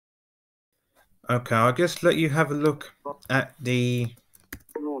Okay, I'll just let you have a look at the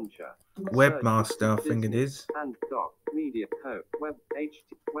Launcher. Webmaster, I think it is. And doc. Media code.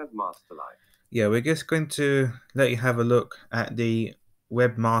 Webmaster Lite. Yeah, we're just going to let you have a look at the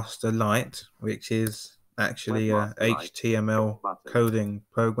Webmaster Lite, which is actually a Webmaster Lite. HTML Button. coding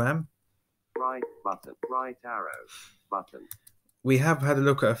program. Right button. Right arrow. Button. We have had a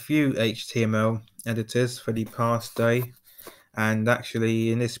look at a few HTML editors for the past day, and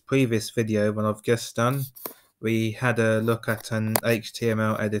actually in this previous video when I've just done, we had a look at an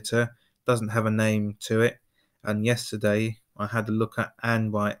HTML editor. Doesn't have a name to it, and yesterday I had a look at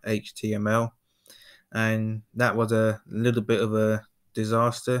Andwrite HTML, and that was a little bit of a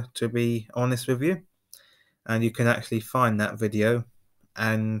disaster, to be honest with you. And you can actually find that video,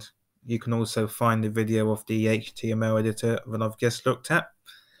 and you can also find the video of the HTML editor that I've just looked at.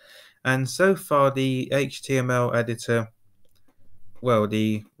 And so far the HTML editor, well,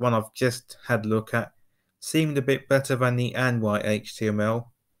 the one I've just had a look at, seemed a bit better than the Andwrite HTML,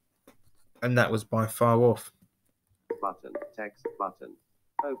 and that was by far off. Button. Text button.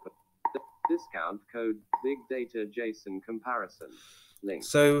 Open. Discount code. Big data JSON comparison. Link.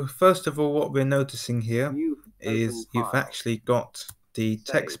 So first of all, what we're noticing here is you've actually got the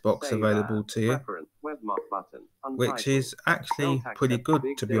text box available to you, button, which is actually pretty good,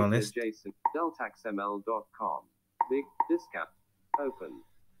 to be honest. deltaxml.com. Big discount. Open.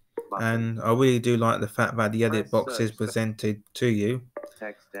 And I really do like the fact that the edit box is presented to you.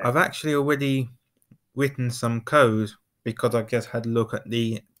 I've actually already written some code because I just had a look at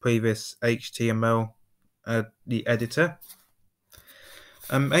the previous HTML, the editor.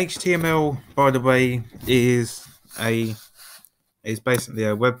 HTML, by the way, is basically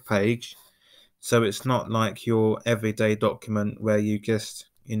a web page, so it's not like your everyday document where you just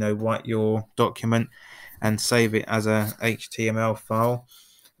write your document and save it as a HTML file.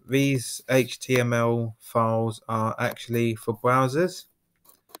 These HTML files are actually for browsers,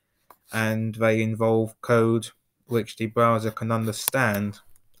 and they involve code which the browser can understand.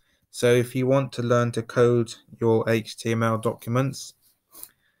 So if you want to learn to code your HTML documents,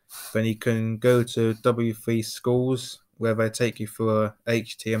 then you can go to W3 Schools, where they take you through a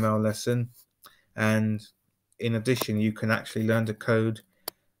HTML lesson, and in addition you can actually learn to code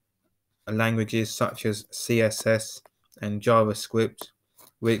languages such as CSS and JavaScript,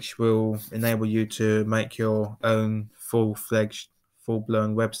 which will enable you to make your own full-fledged,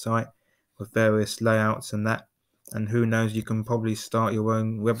 full-blown website with various layouts and that. And who knows, you can probably start your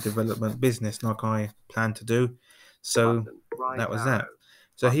own web development business like I plan to do. So that was that.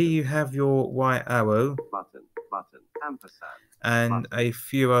 So here you have your right arrow and a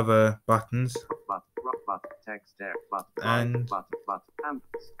few other buttons, and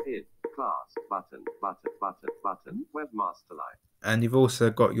Webmaster Lite. And you've also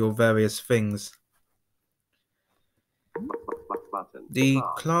got your various things. The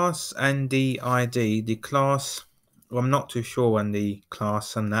class and the ID. The class, well, I'm not too sure on the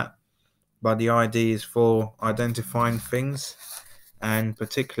class and that, but the ID is for identifying things, and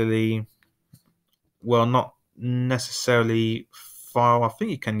particularly, well, not necessarily file. I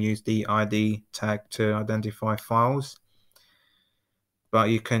think you can use the ID tag to identify files, but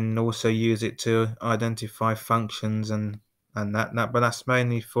you can also use it to identify functions and that. But that's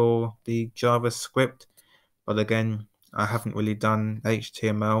mainly for the JavaScript. But again, I haven't really done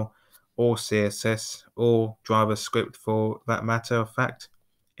HTML or CSS or JavaScript, for that matter of fact,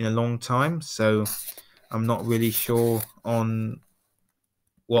 in a long time, so I'm not really sure on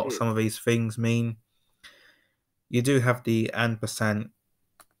what some of these things mean. You do have the ampersand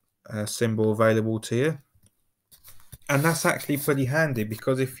symbol available to you, and that's actually pretty handy,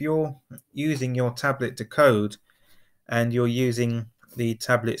 because if you're using your tablet to code and you're using the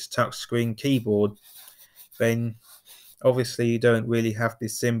tablet's touchscreen keyboard, then obviously you don't really have the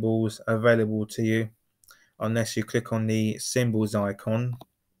symbols available to you unless you click on the symbols icon,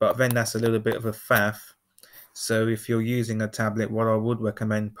 but then that's a little bit of a faff. So if you're using a tablet, what I would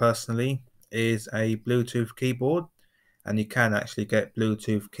recommend personally is a Bluetooth keyboard, and you can actually get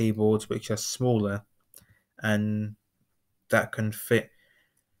Bluetooth keyboards which are smaller and that can fit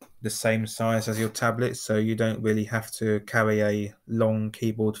the same size as your tablet, so you don't really have to carry a long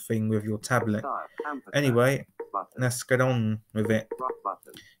keyboard thing with your tablet. Anyway, let's get on with it.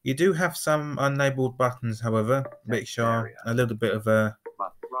 You do have some unlabeled buttons, however, which are a little bit of a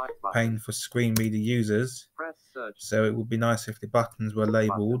pain for screen reader users, so it would be nice if the buttons were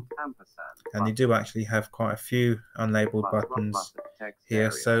labeled, and you do actually have quite a few unlabeled buttons here.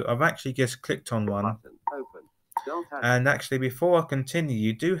 So I've actually just clicked on one, and actually before I continue,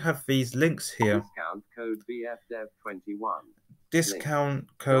 you do have these links here. Discount code BFDev21. discount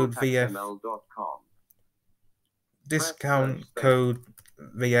code VF. .xml.com. Discount code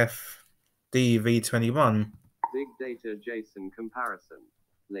VFDV21. Big data JSON comparison.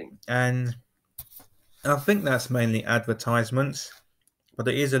 Link. And I think that's mainly advertisements, but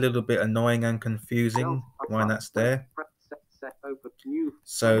it is a little bit annoying and confusing why that's there.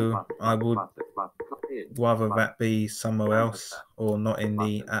 So I would rather that be somewhere else or not in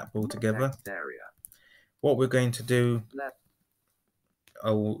the app altogether. What we're going to do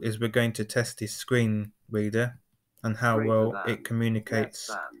is we're going to test this screen reader and how well it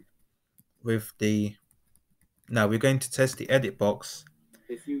communicates with the... Now we're going to test the edit box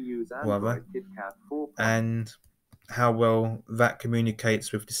rather, and how well that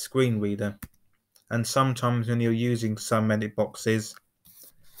communicates with the screen reader. And sometimes when you're using some edit boxes,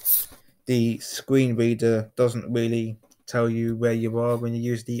 the screen reader doesn't really tell you where you are when you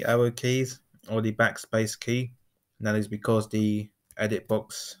use the arrow keys or the backspace key. And that is because the edit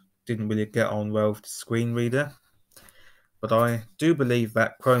box didn't really get on well with the screen reader. But I do believe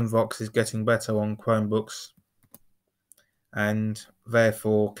that Chromevox is getting better on Chromebooks and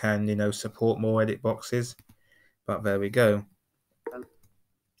therefore can, support more edit boxes. But there we go.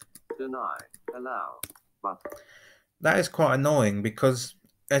 Deny. Allow. Button. That is quite annoying because,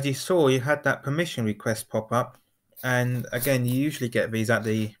 as you saw, you had that permission request pop up, and again, you usually get these at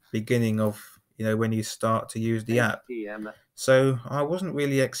the beginning of, when you start to use the app. So I wasn't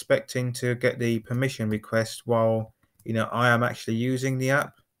really expecting to get the permission request while, I am actually using the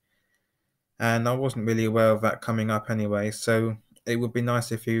app, and I wasn't really aware of that coming up anyway. So it would be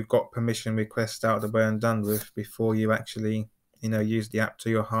nice if you got permission requests out of the way and done with before you actually, use the app to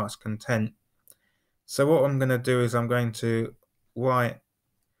your heart's content. So what I'm going to do is I'm going to write,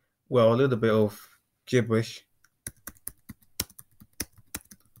 a little bit of gibberish.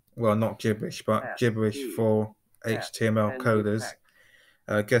 Well, not gibberish, but gibberish for HTML coders.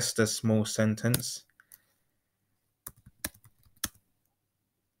 Just a small sentence.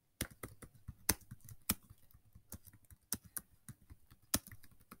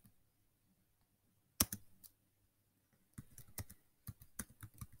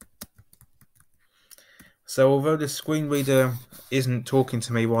 So although the screen reader isn't talking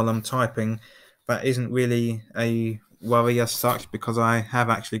to me while I'm typing, that isn't really a worry as such because I have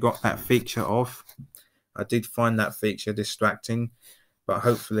actually got that feature off. I did find that feature distracting, but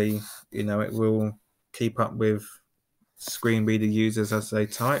hopefully, it will keep up with screen reader users as they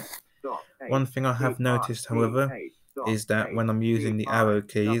type. One thing I have noticed, however, is that when I'm using the arrow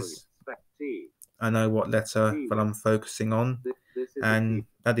keys, I know what letter that I'm focusing on, and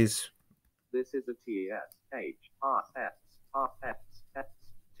that is... This is a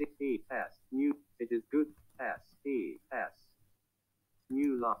T-S-H-R-S-R-S-S-T-E-S. New. It is good. S-E-S.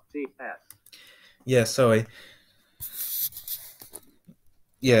 New lot T-S. Yeah, sorry.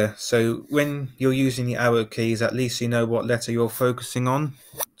 Yeah, so when you're using the arrow keys, at least you know what letter you're focusing on.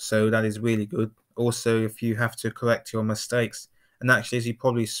 So that is really good. Also, if you have to correct your mistakes, and actually, as you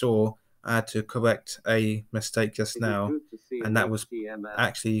probably saw, I had to correct a mistake just now, and that was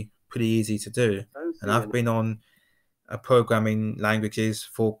actually pretty easy to do. And I've been on programming languages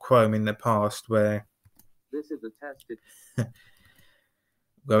for Chrome in the past where this is a tested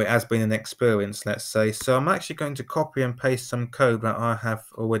well, it has been an experience, let's say. So I'm actually going to copy and paste some code that I have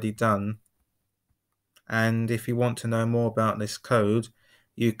already done. And if you want to know more about this code,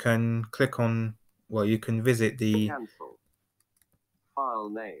 you can click on, you can visit the... Cancel. File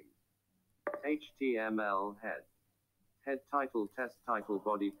name. HTML head. Head title test title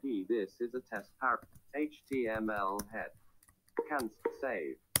body P. This is a test paragraph. HTML head. Cancel.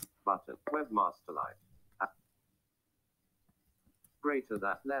 Save. Button. Webmaster Live. Greater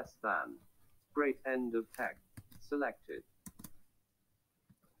than. Less than. Great. End of text. Selected.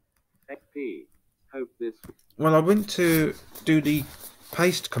 XP. Hope this. Well, I went to do the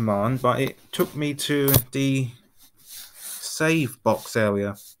paste command, but it took me to the save box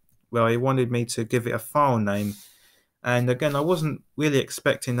area where it wanted me to give it a file name. And again, I wasn't really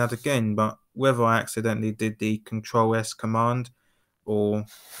expecting that again, but whether I accidentally did the Control-S command or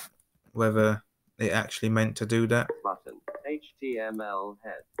whether it actually meant to do that. Button. HTML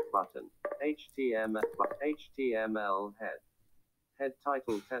head. Button. HTML head. Head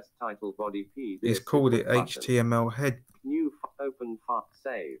title test title body P. It's called it HTML head. New open file.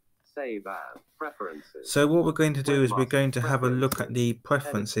 Save. Save as. Preferences. So what we're going to do is we're going to have a look at the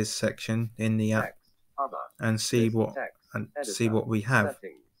preferences section in the app and see what we have.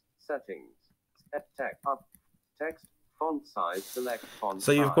 Settings. Text. Font size. Select font.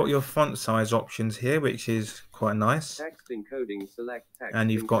 So you've got your font size options here, which is quite nice. Text encoding. Select text.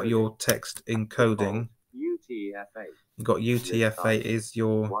 And you've got your text encoding. UTF-8. You've got UTF-8 is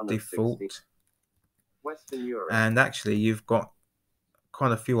your 1 of 60. default. Western Europe. And actually you've got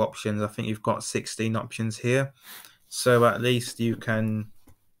quite a few options. I think you've got 16 options here. So at least you can,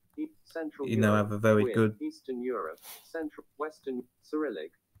 Central you know, Europe, have a very Win. good Eastern Europe, Central, Western,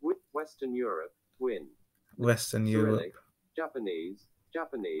 Cyrillic, Western Europe, Win. Western Cyrillic, Europe.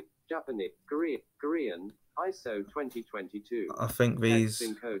 Japanese, Korean, ISO 2022. I think these,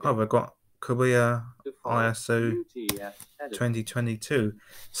 Text encoding. oh, we've got Korea Default, ISO UTF, edit. 2022.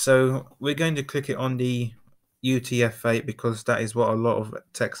 So we're going to click it on the UTF-8 because that is what a lot of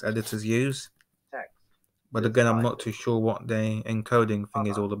text editors use. Text. But again, I'm not too sure what the encoding thing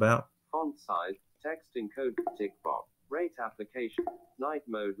is all about. Font size, text encode, tick box, rate application, night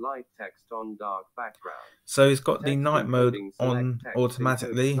mode, light text on dark background. So it's got the Text night mode encoding, on select text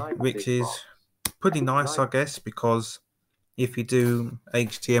automatically, encode, which tick is box. pretty nice, I guess, because if you do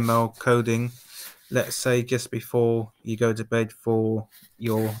HTML coding, let's say just before you go to bed for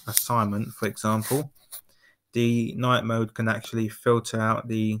your assignment, for example, the night mode can actually filter out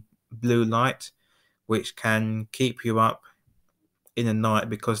the blue light, which can keep you up in the night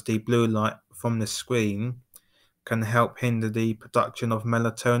because the blue light from the screen can help hinder the production of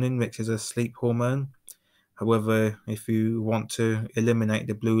melatonin, which is a sleep hormone. However, if you want to eliminate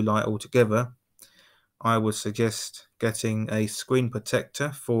the blue light altogether, I would suggest getting a screen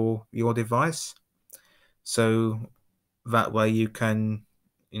protector for your device. So that way you can,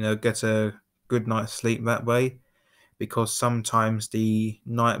 you know, get a good night's sleep that way, because sometimes the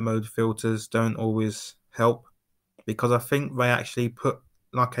night mode filters don't always help, because I think they actually put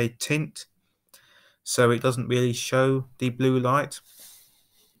like a tint so it doesn't really show the blue light.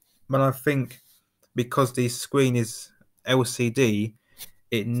 But I think because the screen is LCD,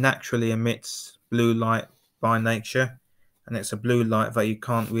 it naturally emits blue light by nature, and it's a blue light that you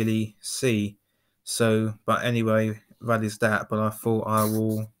can't really see. So, but anyway, that is that. But I thought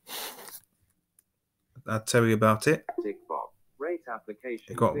I'll tell you about it. Tick box. Rate application.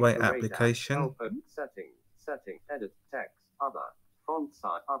 You've got rate Victor application. Help, setting, edit, text, other, font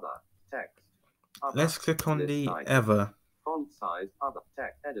size, other, text. Other, Let's click on the item. other. Font size, other,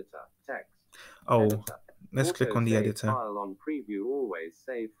 text, editor, text. Oh, editor. let's click on the Save editor. File on preview. Always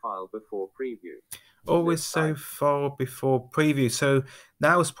save file before preview. Always save file before preview. So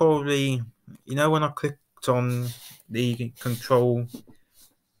that was probably, you know, when I clicked on the control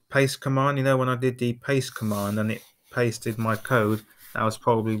paste command, you know, when I did the paste command and it pasted my code, that was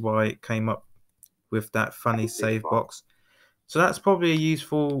probably why it came up with that funny save box. So that's probably a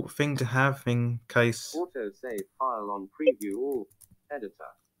useful thing to have in case. Auto save file on preview. All editor.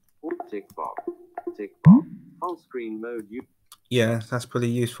 Tick box. Tick box. Full screen mode. Yeah, that's pretty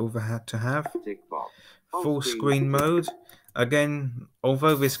useful to have. Tick box. Full screen mode. Again,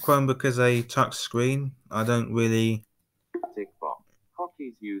 although this Chromebook is a touch screen, I don't really. Tick box.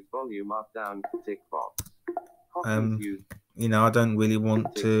 Hotkeys use volume up down. Tick box. You know, I don't really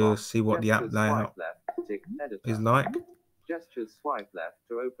want to see what the app layout is like. Gestures swipe left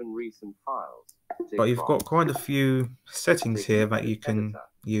to open recent files. But you've got quite a few settings here that you can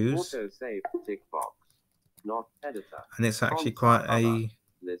use. Auto save. Tick box. Not editor. And it's actually quite a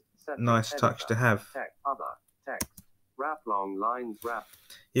nice touch to have. Other text. Wrap long lines. Wrap.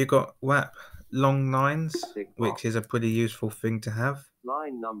 You've got wrap long lines, which is a pretty useful thing to have.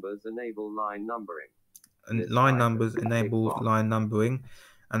 Line numbers enable line numbering. And line numbers enable line numbering,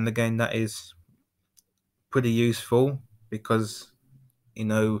 and again that is pretty useful because, you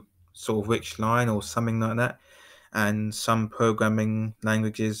know, sort of which line or something like that. And some programming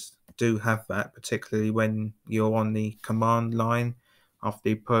languages do have that, particularly when you're on the command line of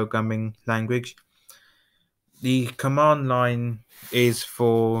the programming language. The command line is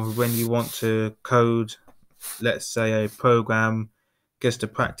for when you want to code, let's say, a program just to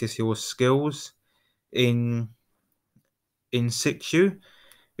practice your skills in situ,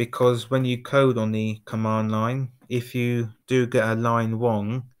 because when you code on the command line, if you do get a line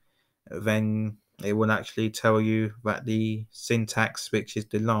wrong, then it will actually tell you that the syntax, which is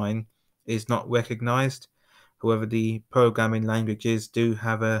the line, is not recognized. However, the programming languages do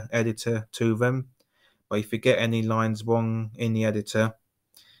have an editor to them, but if you get any lines wrong in the editor,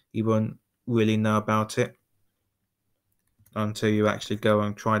 you won't really know about it until you actually go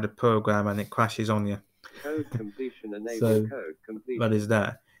and try the program and it crashes on you. Code completion enable. So code completion. that is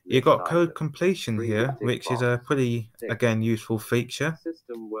that. You've got code completion here, which is a pretty, again, useful feature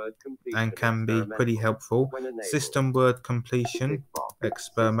and can be pretty helpful. System word completion,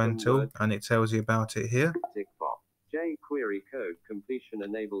 experimental, and it tells you about it here. jQuery code completion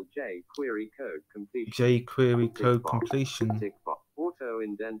enable. jQuery code completion. jQuery code completion. Auto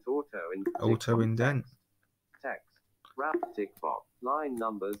indent. Auto indent. Wrap tick box. Line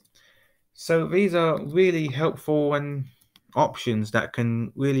numbers. So these are really helpful and options that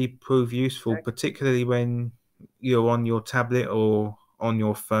can really prove useful, Text. particularly when you're on your tablet or on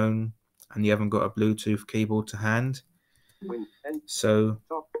your phone and you haven't got a Bluetooth keyboard to hand. Win and So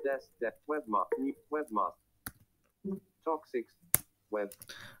top desk webmaster toxic web.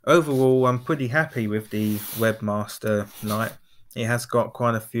 overall, I'm pretty happy with the Webmaster Lite. It has got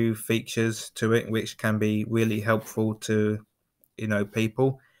quite a few features to it which can be really helpful to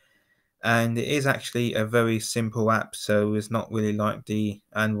people, and it is actually a very simple app, so it's not really like the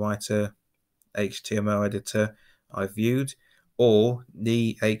Anwriter HTML editor I viewed, or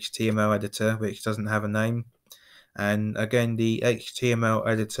the HTML editor which doesn't have a name. And again, the HTML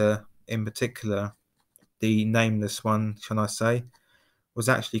editor in particular, the nameless one, shall I say, was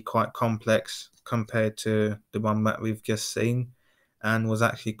actually quite complex compared to the one that we've just seen, and was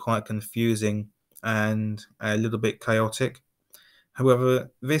actually quite confusing and a little bit chaotic.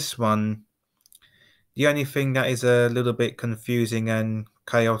 However, this one, the only thing that is a little bit confusing and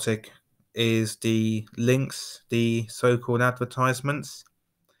chaotic is the links, the so-called advertisements.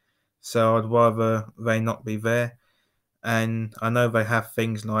 So I'd rather they not be there. And I know they have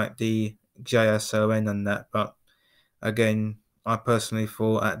things like the JSON and that, but again, I personally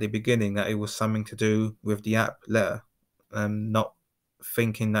thought at the beginning that it was something to do with the app letter, not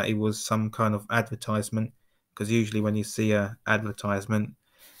thinking that it was some kind of advertisement. Because usually when you see a advertisement,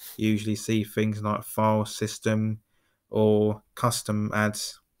 you usually see things like file system or custom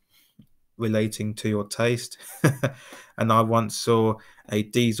ads relating to your taste. And I once saw a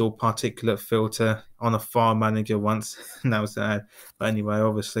diesel particulate filter on a file manager once, and that was an ad. But anyway,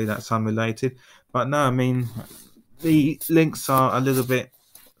 obviously that's unrelated. But no, I mean, the links are a little bit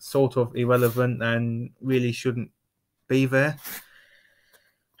sort of irrelevant and really shouldn't be there.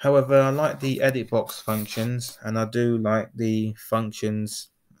 However, I like the edit box functions, and I do like the functions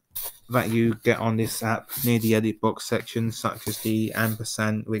that you get on this app near the edit box section, such as the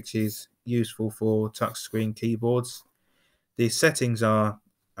ampersand, which is useful for touchscreen keyboards. The settings are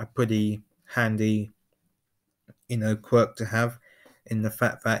a pretty handy, quirk to have, in the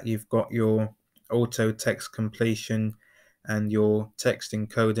fact that you've got your auto text completion and your text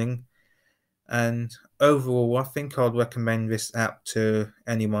encoding. And overall, I think I'd recommend this app to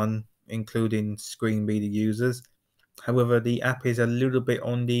anyone, including screen reader users. However, the app is a little bit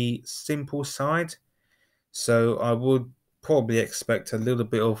on the simple side, so I would probably expect a little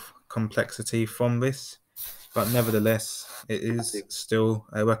bit of complexity from this, but nevertheless, it is still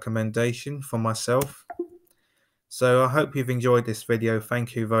a recommendation for myself. So I hope you've enjoyed this video.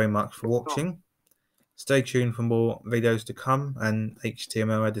 Thank you very much for watching. Stay tuned for more videos to come and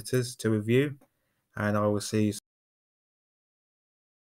HTML editors to review, and I will see you